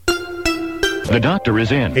The doctor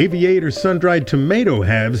is in. Aviator sun-dried tomato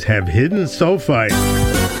halves have hidden sulfite.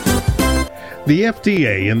 The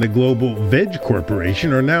FDA and the Global Veg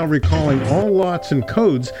Corporation are now recalling all lots and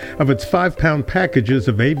codes of its 5-pound packages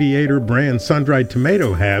of Aviator brand sun-dried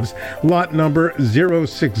tomato halves, lot number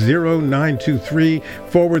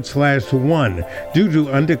 060923/1, due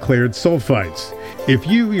to undeclared sulfites. If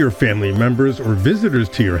you, your family members, or visitors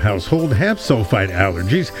to your household have sulfite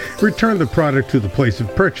allergies, return the product to the place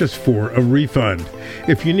of purchase for a refund.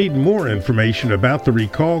 If you need more information about the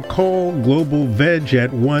recall, call Global Veg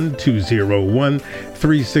at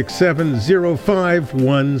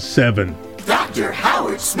 1-201-367-0517. Dr.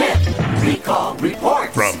 Howard Smith, Recall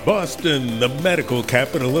Report. From Boston, the medical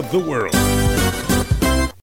capital of the world.